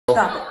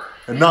Stop it.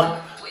 And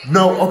not,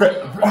 no,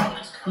 okay.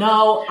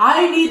 No,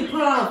 I need to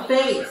put on a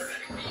face.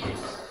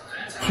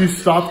 She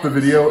stopped the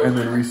video and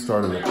then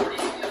restarted it.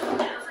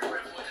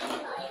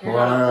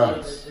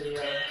 Mariah,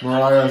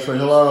 say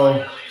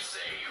hello.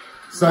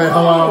 Say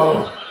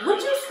hello.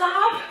 Would you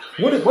stop?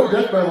 What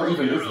death battle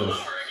even is this?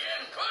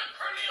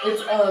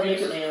 It's Make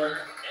It Man.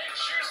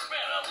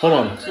 Hold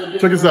on.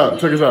 Check this out.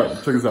 Check this out.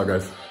 Check this out,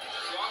 guys.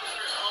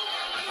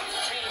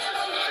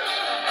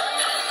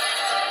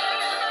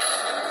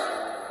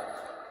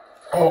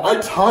 Oh,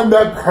 I timed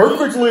that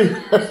perfectly.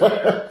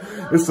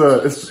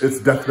 It's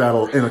death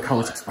battle in a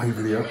comics explain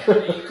video.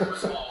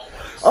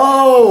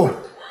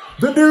 Oh,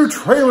 the new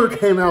trailer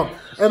came out,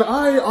 and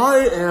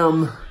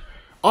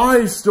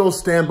I still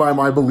stand by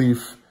my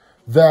belief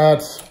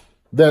that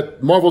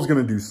Marvel's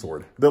gonna do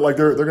Sword. That like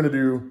they're gonna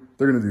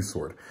do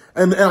Sword,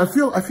 and I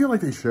feel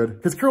like they should,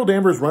 because Carol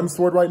Danvers runs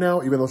Sword right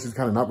now, even though she's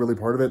kind of not really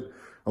part of it,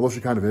 although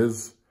she kind of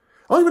is.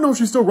 I don't even know if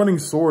she's still running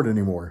Sword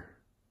anymore.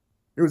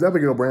 It was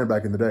Abigail Brand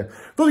back in the day.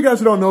 For those of you guys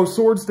who don't know,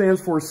 SWORD stands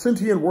for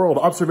Sentient World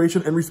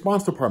Observation and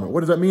Response Department.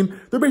 What does that mean?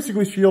 They're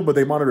basically S.H.I.E.L.D., but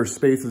they monitor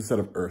space instead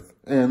of Earth.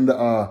 And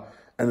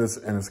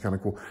it's kind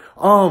of cool.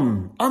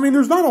 I mean,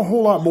 there's not a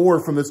whole lot more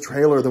from this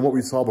trailer than what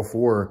we saw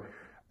before.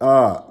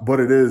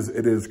 But it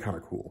is kind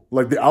of cool.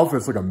 Like, the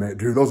outfits look amazing.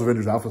 Dude, those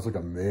Avengers outfits look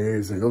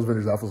amazing. Those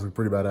Avengers outfits look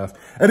pretty badass.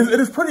 And it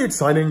is pretty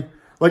exciting.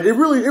 Like, it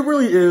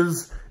really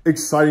is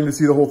exciting to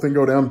see the whole thing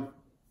go down.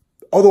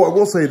 Although I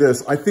will say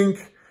this, I think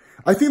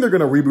they're going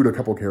to reboot a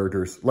couple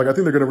characters. Like, I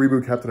think they're going to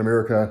reboot Captain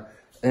America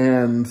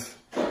and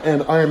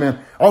Iron Man.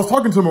 I was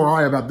talking to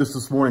Mariah about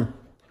this morning,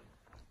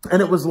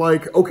 and it was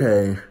like,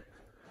 okay.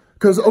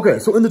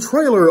 So in the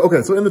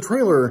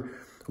trailer,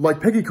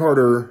 like, Peggy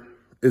Carter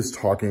is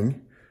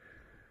talking,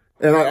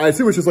 and I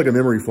assume it's just like a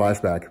memory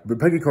flashback, but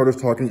Peggy Carter's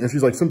talking, and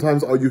she's like,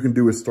 sometimes all you can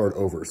do is start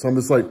over. So I'm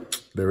just like,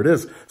 there it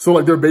is. So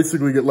like, they're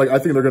basically, like, I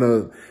think they're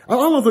gonna, I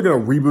don't know if they're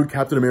gonna reboot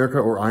Captain America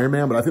or Iron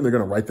Man, but I think they're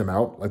gonna write them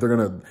out. Like, they're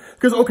gonna,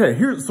 because, okay,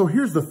 here's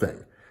the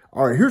thing.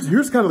 All right,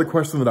 here's kind of the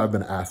question that I've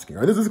been asking.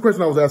 All right, this is the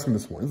question I was asking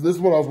this morning. This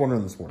is what I was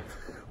wondering this morning.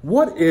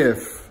 What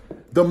if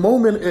the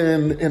moment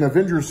in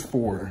Avengers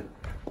 4,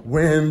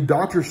 when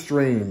Doctor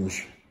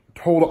Strange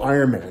told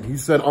Iron Man, he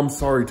said, "I'm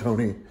sorry,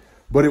 Tony,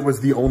 but it was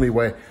the only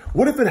way."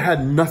 What if it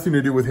had nothing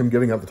to do with him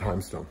giving up the Time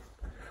Stone?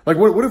 Like,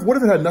 what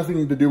if it had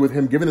nothing to do with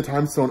him giving the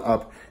Time Stone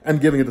up and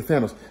giving it to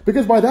Thanos?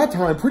 Because by that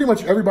time, pretty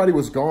much everybody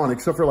was gone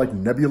except for, like,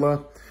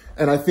 Nebula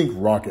and I think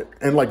Rocket.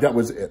 And, like, that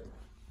was it.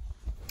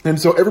 And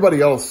so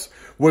everybody else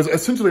was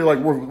essentially, like,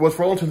 was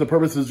for all intents and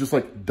purposes just,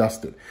 like,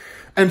 dusted.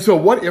 And so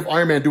what if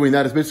Iron Man doing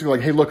that is basically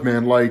like, hey, look,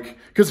 man, like,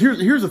 because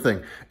here's the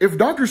thing. If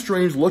Doctor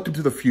Strange looked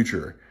into the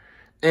future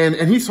and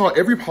he saw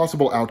every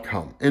possible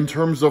outcome in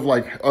terms of,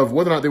 like, of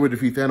whether or not they would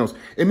defeat Thanos,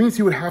 it means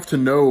he would have to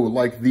know,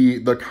 like,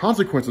 the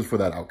consequences for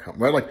that outcome,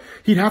 right? Like,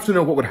 he'd have to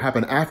know what would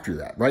happen after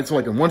that, right? So,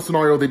 like, in one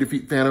scenario, they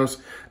defeat Thanos,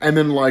 and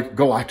then, like,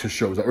 Galactus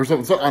shows up, or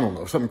something, I don't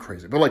know, something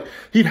crazy. But, like,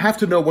 he'd have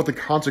to know what the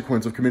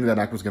consequence of committing that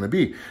act was going to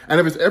be. And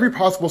if it's every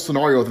possible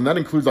scenario, then that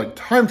includes, like,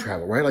 time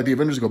travel, right? Like, the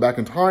Avengers go back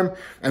in time,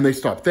 and they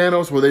stop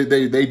Thanos, where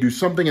they do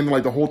something, and then,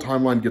 like, the whole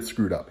timeline gets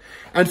screwed up.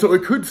 And so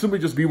it could simply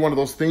just be one of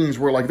those things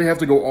where, like, they have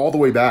to go all the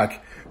way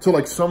back to,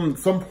 like, some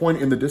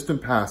point in the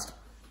distant past,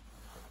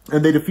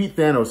 and they defeat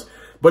Thanos.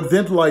 But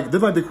then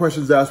the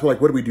questions asked, well,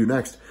 like, what do we do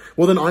next?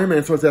 Well, then Iron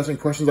Man starts asking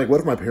questions like, what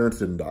if my parents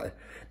didn't die?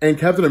 And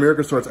Captain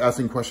America starts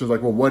asking questions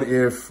like, well, what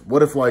if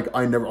like,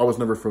 I was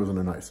never frozen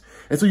in ice?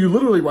 And so you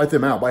literally write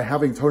them out by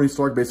having Tony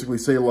Stark basically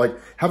say, like,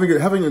 having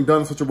it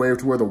done in such a way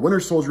to where the Winter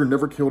Soldier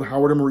never killed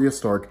Howard and Maria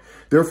Stark.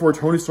 Therefore,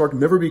 Tony Stark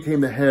never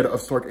became the head of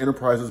Stark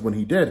Enterprises when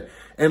he did.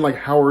 And, like,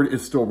 Howard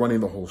is still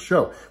running the whole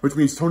show, which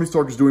means Tony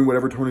Stark is doing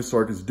whatever Tony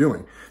Stark is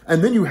doing.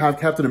 And then you have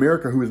Captain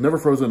America, who is never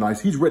frozen in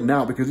ice. He's written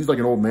out because he's like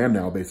an old man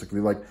now, basically.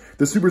 Like,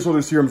 the super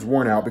soldier serum's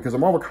worn out because in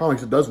Marvel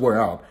Comics, it does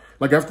wear out.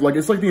 Like, it's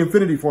like the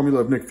Infinity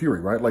Formula of Nick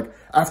Fury, right? Like,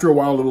 after a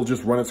while, it'll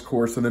just run its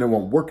course and then it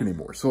won't work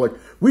anymore. So, like,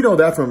 we know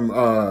that from,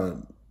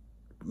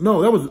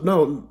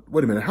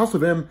 wait a minute. House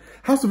of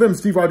M,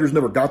 Steve Rogers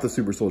never got the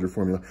super soldier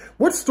formula.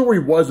 What story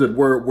was it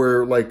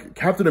where like,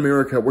 Captain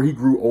America, where he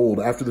grew old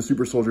after the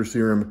super soldier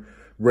serum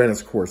ran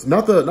its course?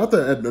 Not the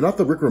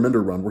Rick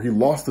Remender run where he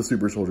lost the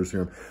super soldier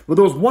serum, but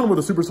there was one where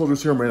the super soldier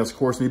serum ran its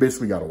course and he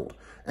basically got old.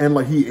 And,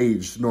 like, he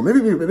aged. No, maybe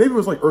it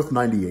was like Earth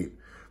 98.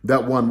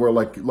 That one where,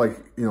 like, you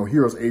know,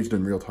 heroes aged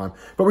in real time.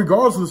 But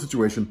regardless of the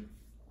situation,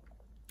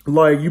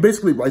 like, you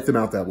basically write them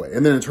out that way.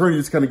 And then in turn, you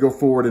just kind of go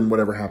forward and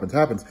whatever happens,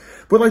 happens.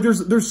 But, like,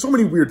 there's so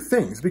many weird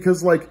things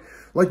because, like,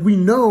 we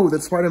know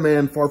that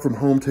Spider-Man Far From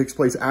Home takes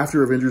place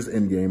after Avengers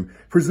Endgame.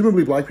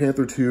 Presumably Black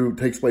Panther 2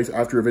 takes place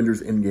after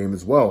Avengers Endgame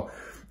as well.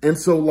 And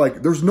so,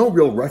 like, there's no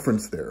real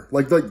reference there.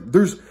 Like,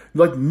 there's,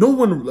 like, no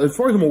one, as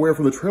far as I'm aware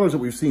from the trailers that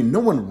we've seen, no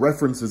one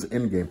references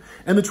Endgame.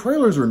 And the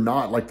trailers are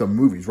not like the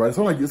movies, right? It's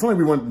not like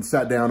we went and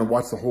sat down and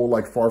watched the whole,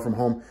 like, Far From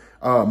Home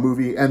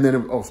movie. And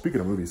then, speaking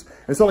of movies,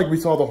 it's not like we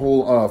saw the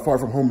whole Far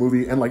From Home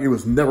movie and, like, it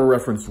was never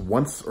referenced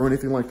once or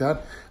anything like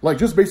that. Like,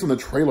 just based on the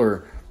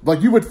trailer,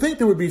 like, you would think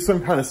there would be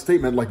some kind of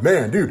statement like,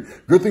 man, dude,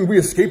 good thing we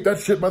escaped that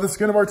shit by the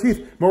skin of our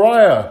teeth.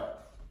 Mariah,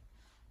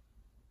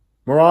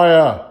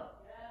 Mariah,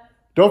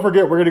 don't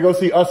forget, we're going to go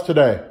see Us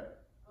today.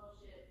 Oh,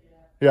 shit,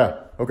 yeah.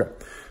 Yeah, okay.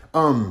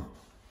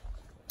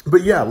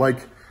 But yeah,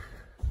 like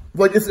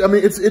it's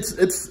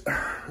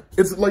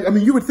like, I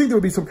mean, you would think there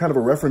would be some kind of a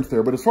reference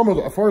there, but as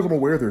far as I'm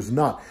aware, there's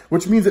not,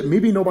 which means that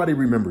maybe nobody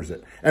remembers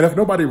it. And if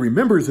nobody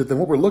remembers it, then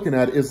what we're looking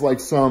at is like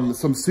some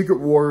Secret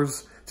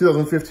Wars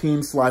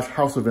 2015 /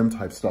 House of M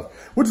type stuff,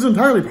 which is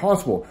entirely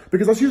possible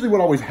because that's usually what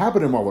always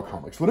happened in Marvel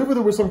Comics. Whenever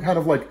there was some kind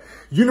of like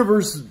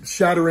universe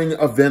shattering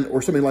event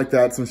or something like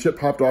that, some shit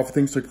popped off,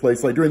 things took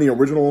place, like during the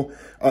original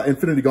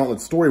Infinity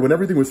Gauntlet story, when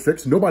everything was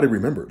fixed, nobody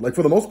remembered. Like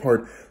for the most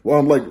part,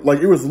 like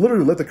it was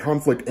literally let the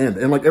conflict end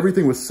and like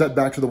everything was set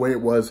back to the way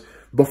it was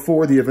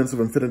before the events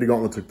of Infinity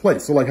Gauntlet took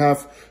place. So like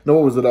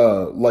what was it?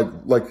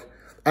 Like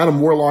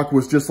Adam Warlock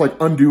was just like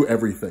undo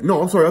everything.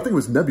 No, I'm sorry. I think it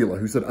was Nebula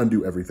who said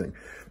undo everything.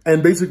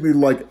 And basically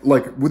like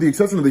with the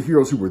exception of the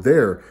heroes who were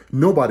there,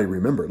 nobody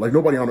remembered. Like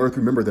nobody on Earth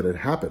remembered that it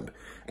happened.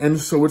 And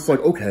so it's like,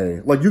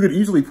 okay, like you could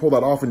easily pull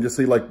that off and just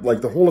say like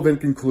the whole event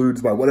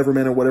concludes by whatever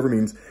manner, whatever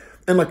means.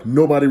 And like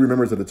nobody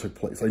remembers that it took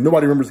place. Like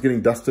nobody remembers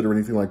getting dusted or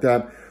anything like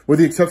that, with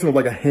the exception of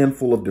like a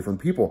handful of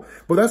different people.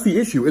 But that's the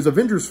issue is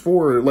Avengers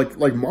 4,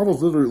 like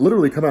Marvel's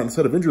literally come out and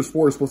said Avengers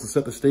 4 is supposed to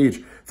set the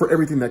stage for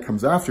everything that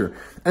comes after.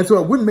 And so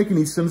it wouldn't make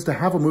any sense to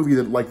have a movie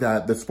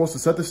that's supposed to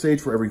set the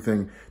stage for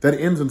everything that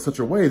ends in such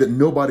a way that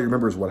nobody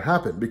remembers what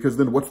happened, because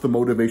then what's the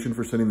motivation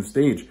for setting the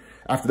stage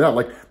after that?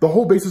 Like the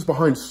whole basis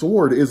behind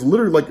Sword is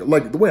literally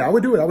like the way I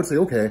would do it, I would say,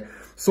 okay,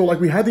 so like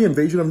we had the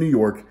invasion of New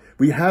York.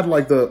 We had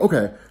like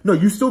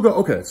you still go,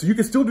 okay, so you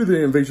can still do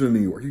the invasion of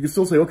New York. You can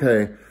still say,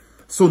 okay,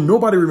 so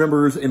nobody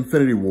remembers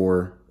Infinity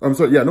War. I'm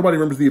sorry, yeah, nobody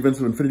remembers the events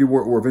of Infinity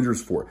War or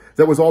Avengers 4.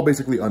 That was all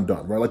basically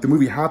undone, right? Like the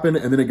movie happened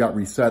and then it got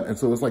reset. And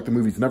so it's like the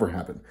movies never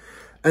happened.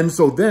 And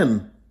so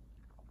then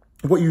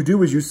what you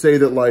do is you say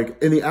that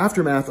like in the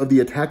aftermath of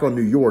the attack on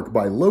New York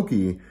by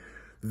Loki,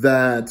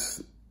 that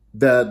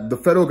the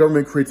federal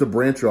government creates a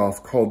branch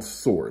off called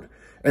Sword.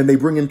 And they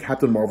bring in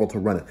Captain Marvel to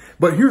run it.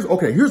 But here's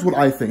what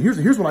I think.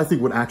 Here's what I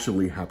think would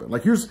actually happen.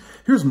 Like here's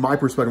my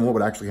perspective on what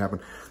would actually happen.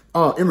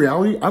 In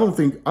reality, I don't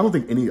think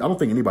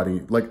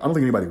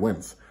anybody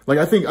wins. Like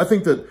I think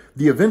that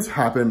the events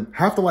happen,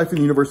 half the life in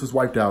the universe is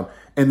wiped out,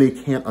 and they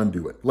can't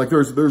undo it. Like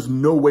there's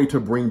no way to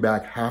bring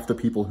back half the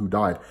people who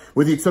died,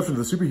 with the exception of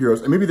the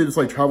superheroes. And maybe they just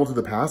like travel to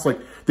the past. Like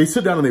they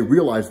sit down and they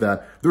realize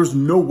that there's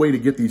no way to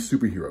get these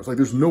superheroes. Like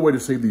there's no way to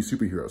save these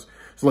superheroes.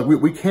 So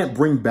like we can't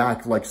bring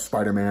back like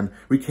Spider-Man.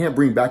 We can't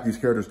bring back these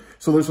characters.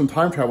 So there's some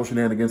time travel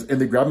shenanigans,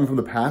 and they grab them from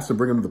the past and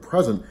bring them to the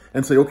present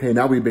and say, okay,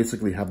 now we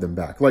basically have them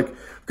back. Like,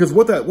 because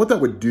what that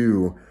would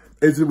do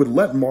is it would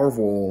let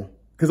Marvel,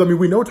 because I mean,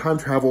 we know time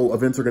travel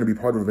events are going to be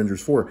part of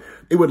Avengers 4.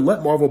 It would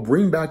let Marvel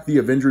bring back the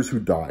Avengers who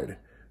died,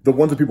 the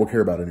ones that people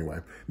care about anyway.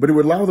 But it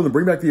would allow them to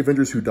bring back the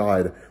Avengers who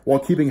died while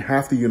keeping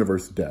half the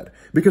universe dead.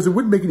 Because it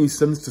wouldn't make any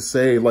sense to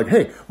say like,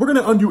 hey, we're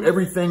going to undo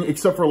everything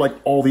except for like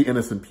all the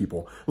innocent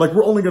people. Like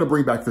we're only going to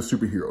bring back the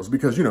superheroes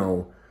because, you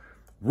know,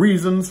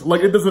 reasons.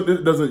 Like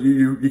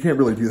you can't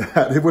really do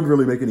that. It wouldn't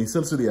really make any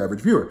sense to the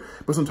average viewer.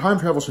 But some time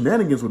travel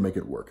shenanigans would make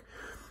it work.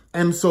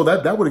 And so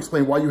that would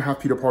explain why you have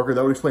Peter Parker.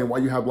 That would explain why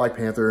you have Black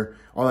Panther,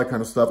 all that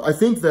kind of stuff. I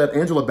think that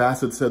Angela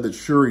Bassett said that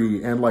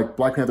Shuri and like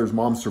Black Panther's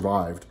mom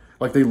survived.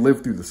 Like they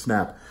lived through the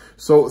snap.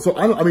 So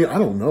I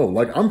don't know.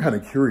 Like I'm kind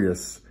of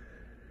curious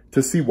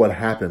to see what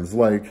happens.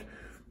 Like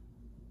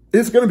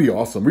it's going to be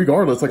awesome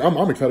regardless. Like I'm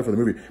excited for the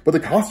movie, but the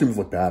costumes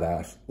look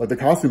badass. Like the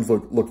costumes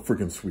look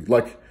freaking sweet.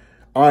 Like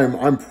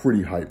I'm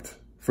pretty hyped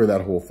for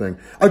that whole thing.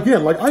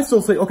 Again, like I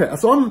still say, okay,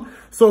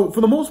 so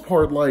for the most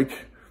part,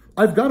 like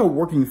I've got a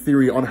working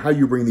theory on how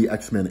you bring the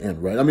X-Men in,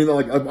 right? I mean,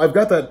 like I've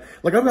got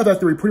that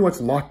theory pretty much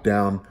locked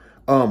down.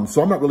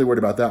 So I'm not really worried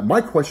about that.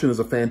 My question is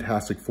a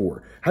Fantastic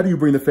Four. How do you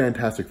bring the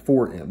Fantastic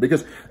Four in?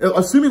 Because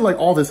assuming like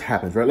all this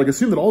happens, right? Like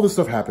assume that all this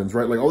stuff happens,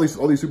 right? Like all these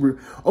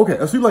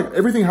assume like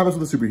everything happens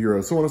with the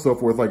superheroes, so on and so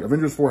forth. Like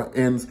Avengers 4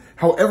 ends,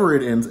 however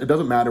it ends, it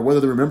doesn't matter whether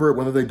they remember it,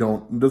 whether they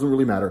don't, it doesn't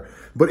really matter.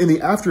 But in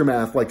the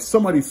aftermath, like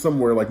somebody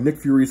somewhere, like Nick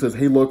Fury says,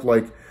 hey, look,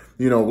 like,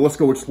 you know, let's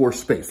go explore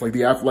space. Like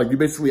you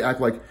basically act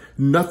like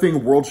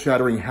nothing world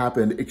shattering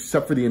happened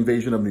except for the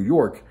invasion of New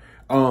York.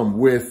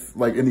 With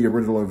like in the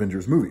original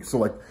Avengers movie. So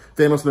like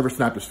Thanos never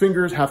snapped his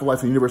fingers, half the life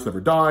in the universe never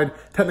died.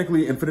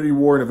 Technically Infinity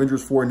War and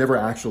Avengers 4 never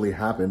actually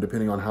happened,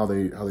 depending on how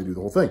they do the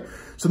whole thing.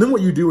 So then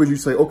what you do is you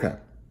say, okay,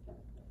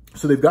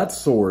 so they've got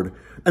Sword,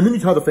 and then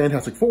you tie the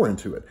Fantastic Four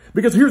into it.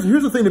 Because here's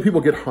the thing that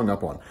people get hung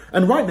up on.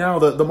 And right now,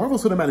 the Marvel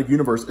Cinematic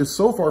Universe is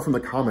so far from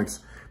the comics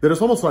that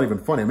it's almost not even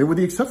funny. I mean, with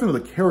the exception of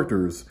the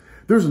characters,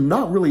 there's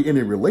not really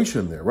any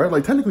relation there, right?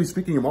 Like, technically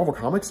speaking, in Marvel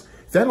Comics,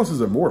 Thanos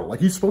is immortal. Like,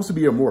 he's supposed to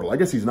be immortal. I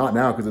guess he's not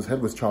now because his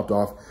head was chopped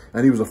off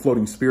and he was a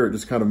floating spirit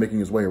just kind of making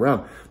his way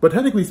around. But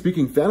technically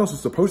speaking, Thanos is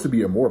supposed to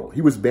be immortal.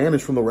 He was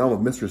banished from the realm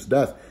of Mistress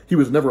Death. He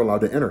was never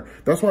allowed to enter.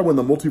 That's why when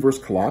the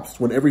multiverse collapsed,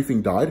 when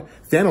everything died,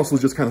 Thanos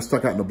was just kind of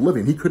stuck out in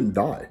oblivion. He couldn't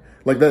die.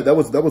 Like, that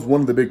was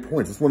one of the big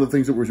points. It's one of the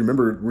things that was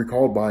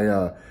recalled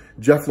by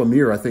Jeff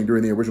Lemire, I think,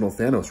 during the original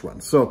Thanos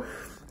run. So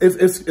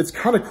it's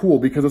kind of cool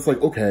because it's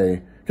like,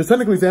 okay, because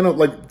technically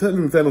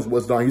Thanos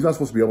was dying. He's not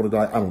supposed to be able to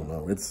die. I don't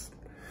know.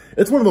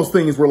 it's one of those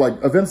things where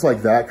like events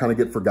like that kind of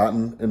get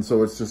forgotten. And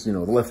so it's just, you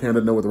know, the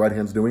left-handed know what the right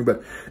hand's doing.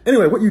 But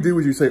anyway, what you do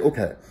is you say,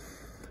 okay,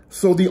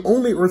 so the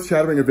only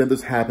earth-shattering event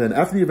that's happened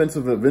after the events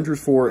of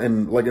Avengers 4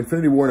 and like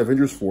Infinity War and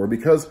Avengers 4,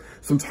 because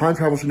some time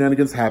travel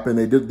shenanigans happened,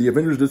 the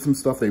Avengers did some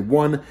stuff, they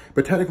won,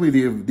 but technically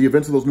the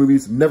events of those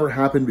movies never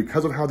happened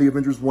because of how the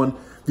Avengers won.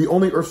 The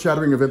only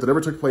earth-shattering event that ever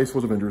took place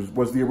was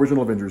the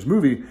original Avengers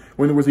movie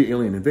when there was the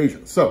alien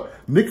invasion. So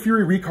Nick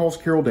Fury recalls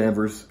Carol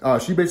Danvers.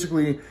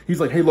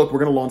 He's like, hey, look, we're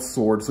going to launch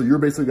SWORD. So you're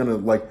basically going to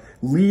like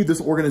lead this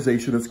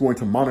organization that's going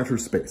to monitor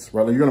space,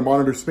 right? Like, you're going to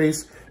monitor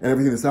space and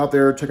everything that's out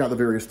there, check out the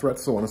various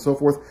threats, so on and so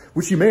forth,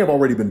 which you may have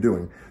already been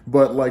doing.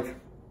 But like,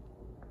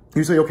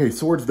 you say, okay,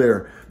 SWORD's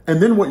there. And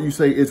then what you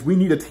say is we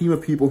need a team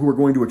of people who are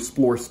going to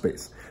explore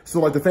space. So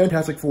like the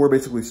Fantastic Four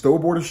basically stow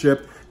aboard a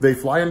ship, they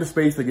fly into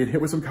space, they get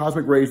hit with some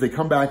cosmic rays, they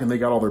come back and they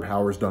got all their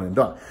powers done and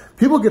done.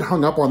 People get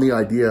hung up on the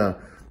idea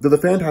that the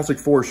Fantastic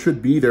Four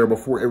should be there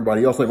before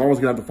everybody else. Like, Marvel's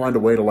gonna have to find a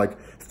way to like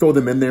throw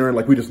them in there and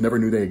like we just never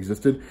knew they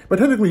existed. But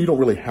technically you don't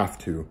really have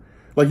to.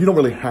 Like, you don't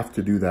really have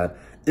to do that.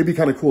 It'd be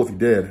kind of cool if you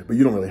did, but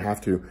you don't really have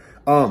to.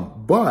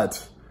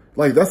 But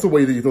like, that's the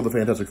way that you throw the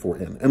Fantastic Four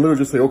in. And literally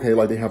just say, okay,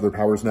 like, they have their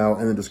powers now,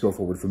 and then just go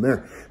forward from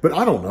there. But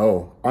I don't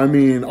know. I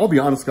mean, I'll be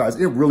honest, guys,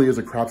 it really is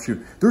a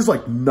crapshoot. There's,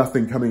 like,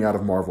 nothing coming out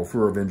of Marvel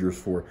for Avengers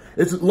 4.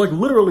 It's, like,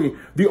 literally,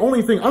 the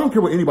only thing, I don't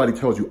care what anybody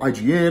tells you,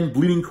 IGN,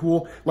 Bleeding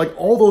Cool, like,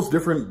 all those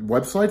different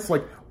websites,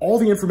 like, all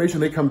the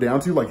information they come down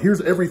to, like, here's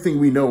everything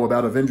we know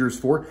about Avengers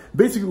 4.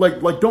 Basically,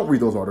 like don't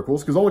read those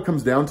articles, because all it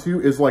comes down to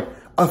is, like,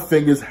 a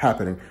thing is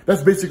happening.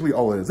 That's basically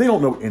all it is. They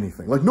don't know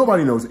anything. Like,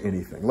 nobody knows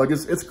anything. Like,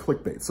 it's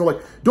clickbait. So, like,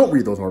 don't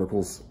read those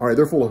articles. All right,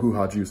 they're full of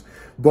hoo-ha juice.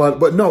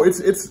 But no,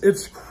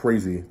 it's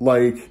crazy.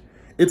 Like,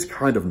 it's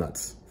kind of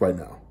nuts right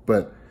now.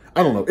 But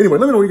I don't know. Anyway,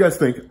 let me know what you guys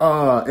think.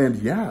 And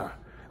yeah,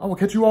 I will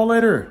catch you all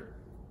later.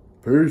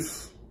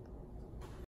 Peace.